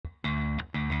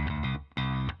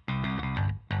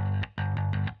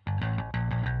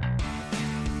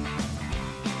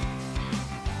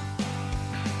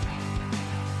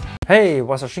Hey,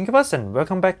 what's up shrinkers, and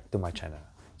welcome back to my channel.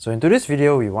 So in today's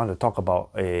video, we want to talk about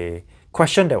a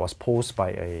question that was posed by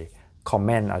a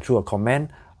comment, through a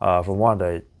comment from one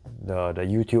of the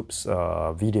YouTube's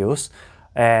videos.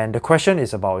 And the question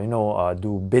is about,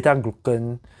 do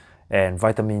beta-glucan and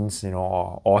vitamins,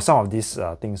 or some of these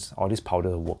things, or this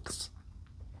powder works.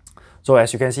 So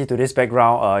as you can see, today's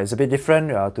background is a bit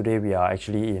different. Today we are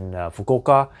actually in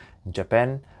Fukuoka, in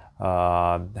Japan.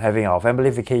 Having our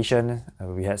family vacation.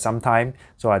 We had some time,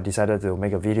 so I decided to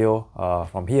make a video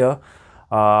from here.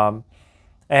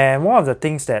 And one of the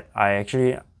things that I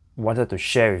actually wanted to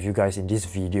share with you guys in this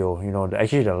video,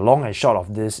 actually the long and short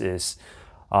of this is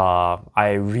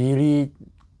I really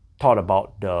thought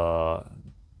about the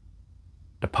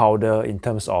powder in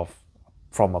terms of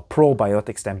from a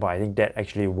probiotic standpoint. I think that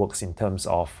actually works in terms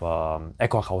of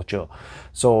aquaculture.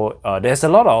 So there's a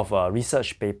lot of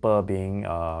research paper being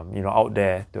out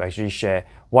there to actually share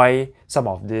why some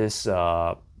of this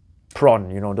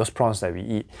prawn, those prawns that we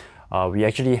eat, we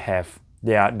actually have,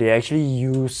 they actually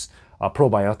use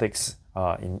probiotics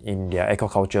in their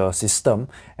aquaculture system.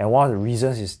 And one of the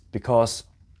reasons is because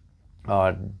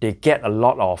they get a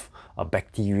lot of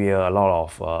bacteria, a lot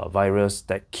of virus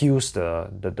that kills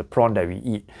the prawn that we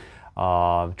eat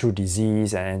through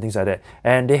disease and things like that.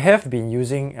 And they have been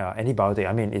using antibiotic.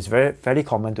 I mean, it's fairly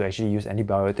common to actually use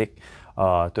antibiotic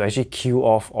to actually kill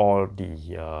off all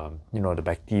the the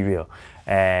bacteria.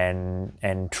 And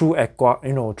through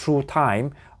through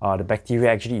time, the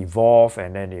bacteria actually evolve,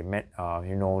 and then they met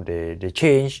they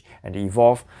change and they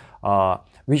evolve,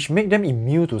 which make them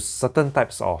immune to certain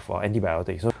types of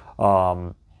antibiotics.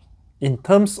 So in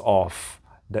terms of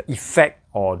the effect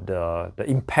or the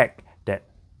impact that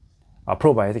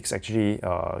probiotics actually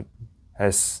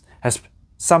has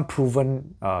some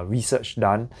proven research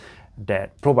done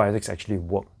that probiotics actually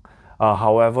work.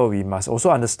 However, we must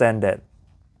also understand that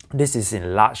this is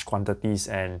in large quantities,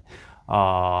 and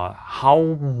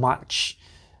how much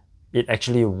it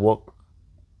actually works,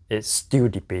 it's still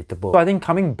debatable. So I think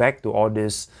coming back to all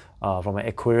this from an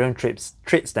aquarium trade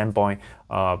standpoint,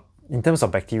 in terms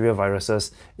of bacteria,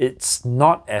 viruses, it's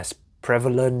not as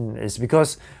prevalent. It's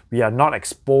because we are not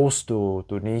exposed to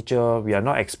nature. We are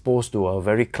not exposed to a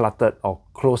very cluttered or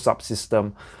closed-up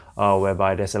system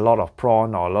whereby there's a lot of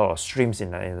prawn or a lot of shrimps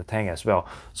in the tank as well.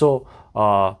 So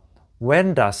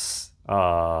when does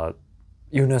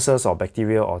illnesses or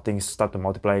bacteria or things start to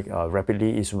multiply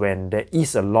rapidly is when there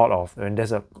is a lot of, when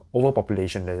there's an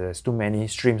overpopulation, there's too many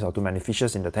shrimps or too many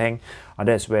fishes in the tank.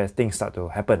 That's where things start to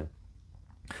happen.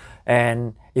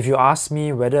 And if you ask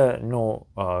me whether,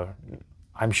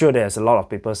 I'm sure there's a lot of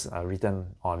papers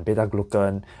written on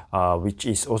beta-glucan, which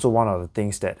is also one of the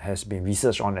things that has been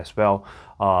researched on as well.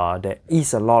 There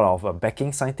is a lot of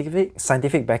backing,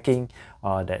 scientific backing,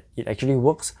 that it actually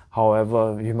works.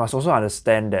 However, you must also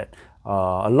understand that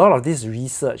a lot of this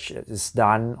research is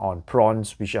done on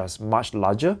prawns which are much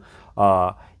larger.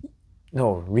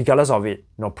 Regardless of it,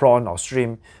 prawn or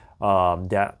shrimp,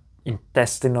 their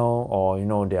intestinal or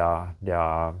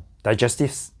their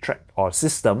digestive tract or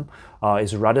system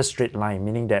is rather straight line,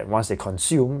 meaning that once they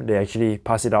consume, they actually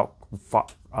pass it out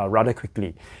rather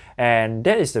quickly. And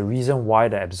that is the reason why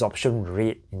the absorption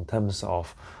rate in terms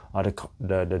of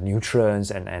the nutrients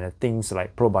and things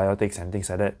like probiotics and things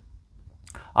like that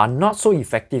are not so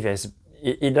effective, as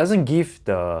it doesn't give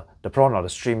the prawn or the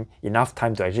shrimp enough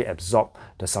time to actually absorb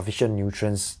the sufficient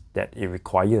nutrients that it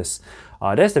requires.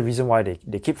 That's the reason why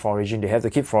they keep foraging. They have to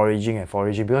keep foraging and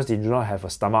foraging because they do not have a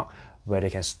stomach where they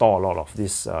can store a lot of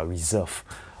this reserve.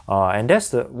 And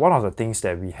that's one of the things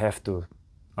that we have to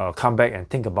come back and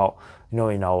think about,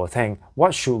 in our tank.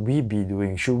 What should we be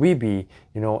doing? Should we be,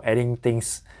 adding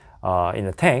things in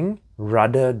the tank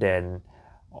rather than,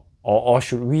 or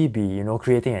should we be,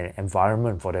 creating an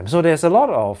environment for them? So there's a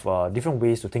lot of different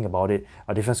ways to think about it,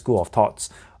 a different school of thoughts.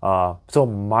 So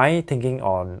my thinking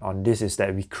on this is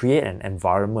that we create an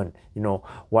environment,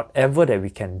 whatever that we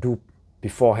can do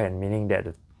beforehand, meaning that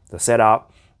the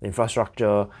setup, the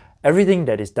infrastructure, everything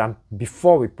that is done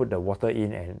before we put the water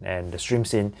in and the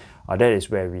shrimps in, that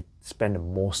is where we spend the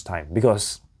most time,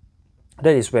 because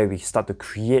that is where we start to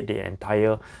create the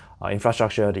entire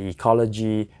infrastructure, the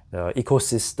ecology, the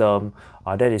ecosystem.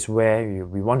 That is where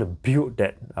we want to build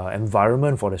that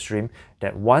environment for the shrimp,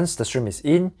 that once the shrimp is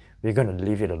in, we're going to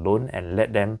leave it alone and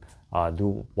let them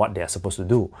do what they are supposed to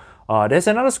do. There's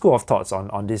another school of thoughts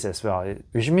on this as well,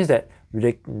 which means that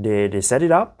they set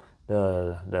it up,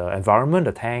 the environment,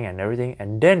 the tank and everything,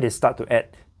 and then they start to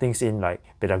add things in like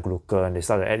beta-glucan, they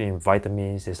start to add in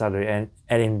vitamins, they start to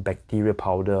add in bacteria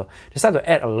powder, they start to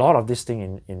add a lot of this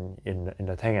thing in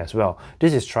the tank as well.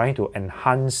 This is trying to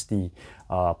enhance the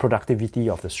productivity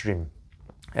of the shrimp.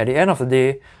 At the end of the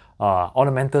day,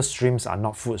 ornamental shrimps are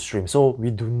not food shrimps, so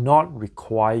we do not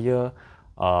require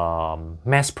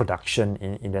mass production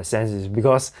in that sense, is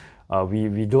because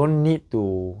we don't need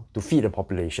to feed the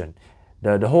population.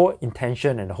 The whole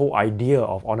intention and the whole idea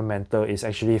of ornamental is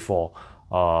actually for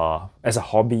as a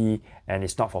hobby, and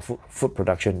it's not for food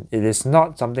production. It is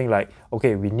not something like,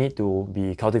 okay, we need to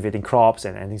be cultivating crops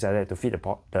and things like that to feed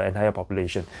the entire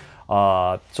population.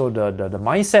 So the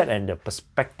mindset and the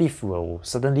perspective will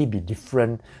certainly be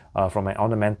different from an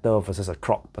ornamental versus a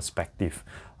crop perspective.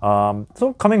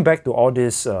 So coming back to all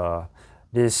this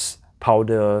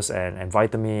powders and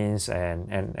vitamins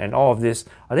and all of this,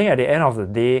 I think at the end of the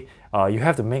day, you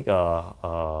have to make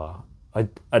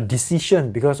a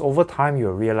decision, because over time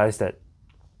you'll realize that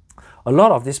a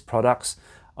lot of these products,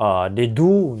 they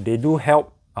do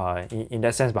help in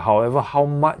that sense, but however, how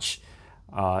much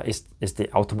is the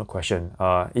ultimate question.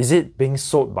 Is it being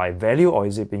sold by value, or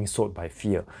is it being sold by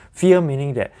fear? Fear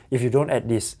meaning that if you don't add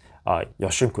this,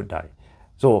 your shrimp could die.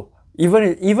 So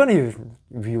even if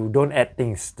you don't add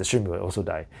things, the shrimp will also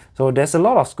die. So there's a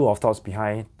lot of school of thoughts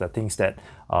behind the things that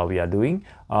we are doing.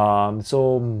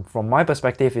 So from my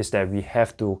perspective is that we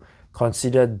have to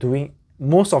consider doing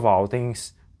most of our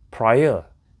things prior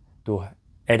to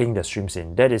adding the shrimps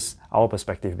in. That is our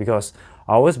perspective, because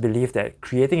I always believe that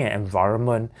creating an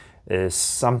environment is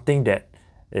something that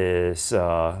is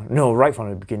right from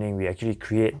the beginning we actually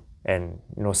create and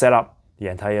set up the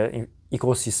entire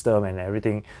ecosystem and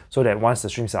everything, so that once the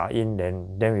shrimps are in,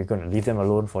 then we're going to leave them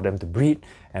alone for them to breed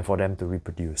and for them to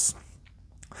reproduce.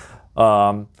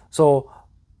 So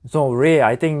Ray,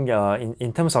 I think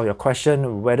in terms of your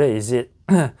question, whether does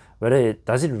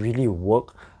it really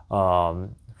work?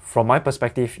 From my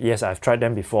perspective, yes, I've tried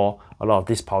them before, a lot of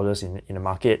these powders in the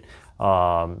market.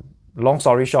 Long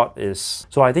story short is,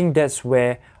 so I think that's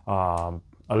where a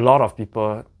lot of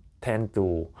people tend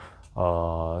to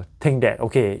think that,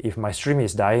 okay, if my shrimp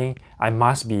is dying, I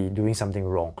must be doing something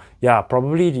wrong. Yeah,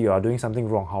 probably you are doing something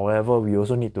wrong. However, we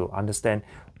also need to understand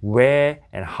where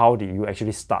and how did you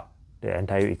actually start the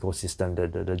entire ecosystem,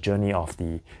 the journey of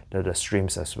the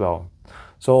shrimps as well.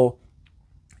 So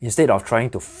instead of trying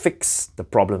to fix the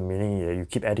problem, meaning you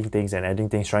keep adding things and adding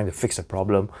things, trying to fix the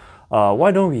problem,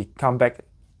 why don't we come back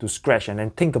to scratch and then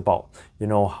think about,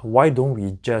 why don't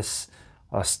we just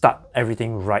start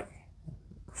everything right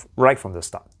from the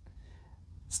start,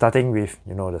 starting with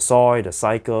the soil, the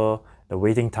cycle, the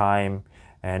waiting time,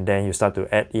 and then you start to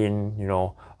add in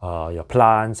your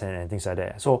plants and things like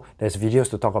that. So there's videos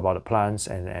to talk about the plants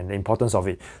and the importance of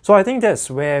it. So I think that's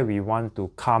where we want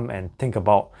to come and think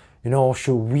about,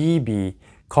 should we be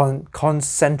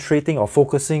concentrating or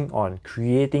focusing on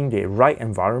creating the right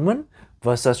environment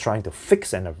versus trying to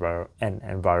fix an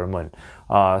environment.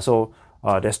 So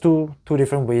there's two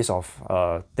different ways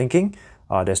of thinking.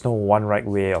 There's no one right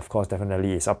way. Of course,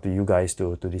 definitely it's up to you guys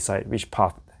to decide which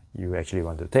path you actually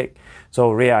want to take.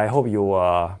 So Ray, I hope you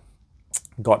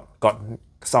got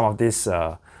some of this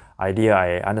idea.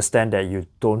 I understand that you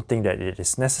don't think that it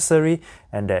is necessary,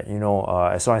 and that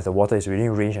as long as the water is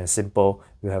within range and simple,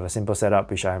 you have a simple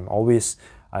setup, which I've always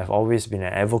been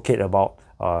an advocate about.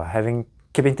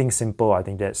 Keeping things simple, I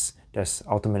think that's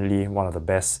ultimately one of the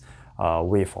best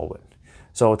way forward.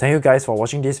 So thank you guys for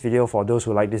watching this video. For those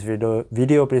who like this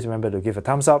video, please remember to give a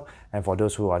thumbs up, and for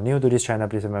those who are new to this channel,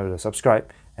 please remember to subscribe.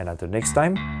 And until next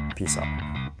time, peace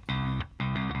out.